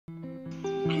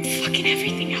I'm fucking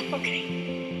everything up, okay?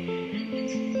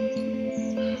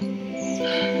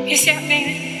 It's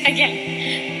happening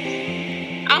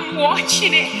again. I'm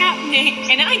watching it happening,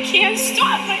 and I can't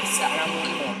stop myself.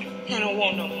 I don't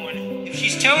want no more. If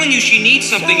she's telling you she needs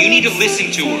something, you need to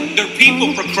listen to her. They're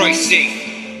people, for Christ's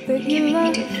sake. Can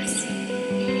we do this?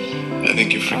 I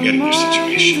think you're forgetting your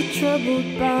situation.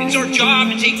 It's our job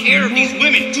to take care of these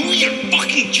women. Do your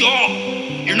fucking job.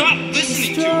 You're not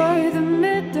listening to her.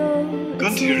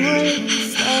 Gun to your head.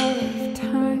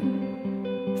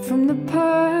 From the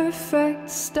perfect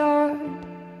start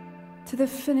to the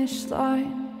finish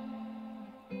line.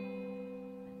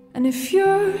 And if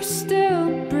you're still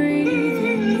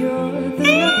breathing, you're the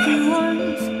lucky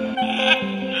ones.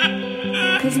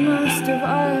 'Cause most of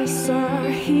us are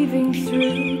heaving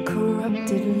through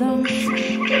corrupted lungs,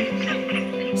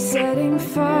 setting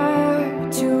fire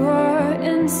to our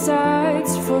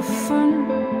insides for fun,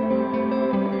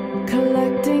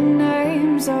 collecting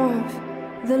names of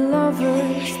the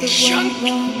lovers that went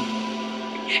wrong,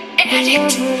 the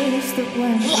lovers that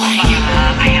went wrong.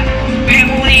 I have no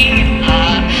family,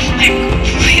 I'm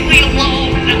completely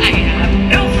alone, I have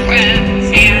no friends,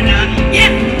 and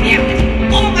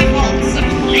yeah, all my faults.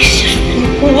 I should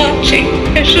have been watching,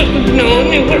 I should have known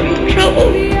they were in trouble.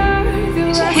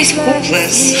 It's always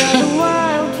hopeless.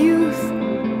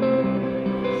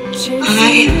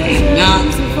 I am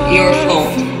not your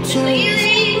fault.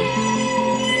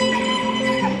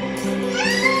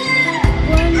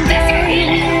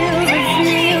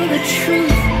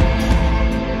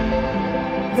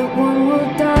 That one will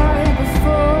die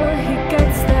before he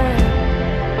gets there.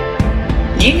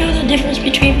 Do you know the difference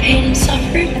between pain and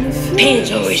suffering? Pain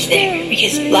is always there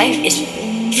because life is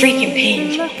freaking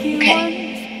painful, okay?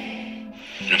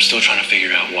 And I'm still trying to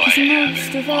figure out why I have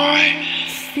it. Why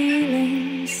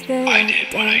I did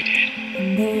what I did. And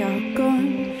they are gone.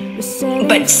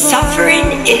 But suffering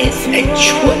is a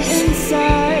choice.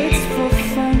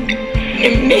 I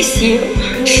miss you.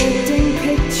 Collecting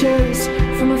pictures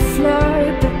from a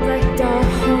flood that wrecked our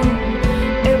home.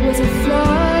 It was a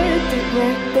flood that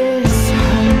wrecked this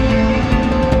home.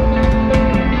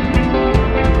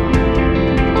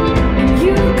 And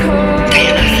you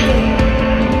Diana,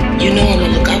 you know I'm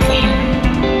gonna look out for you.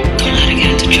 Don't let her get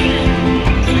into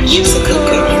trouble. She's a good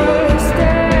girl.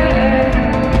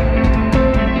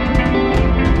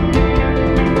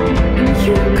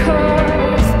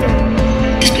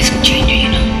 This place will change you, you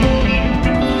know.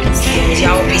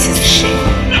 Y'all pieces of shit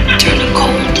turn to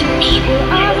cold and mean.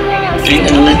 I ain't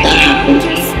gonna let that happen.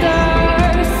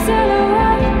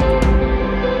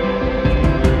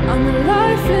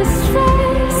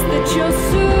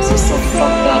 This is so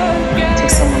fucked up. It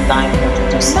takes someone dying for them to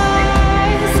do something.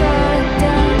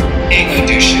 Ain't gonna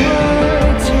do shit.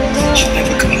 She'll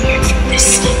never come away from this.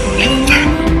 Never.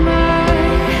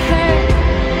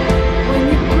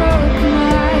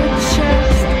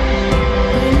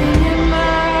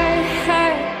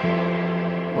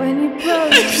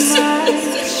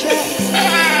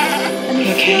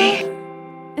 Okay.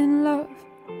 In love,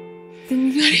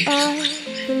 then you are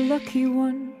the lucky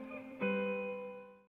one.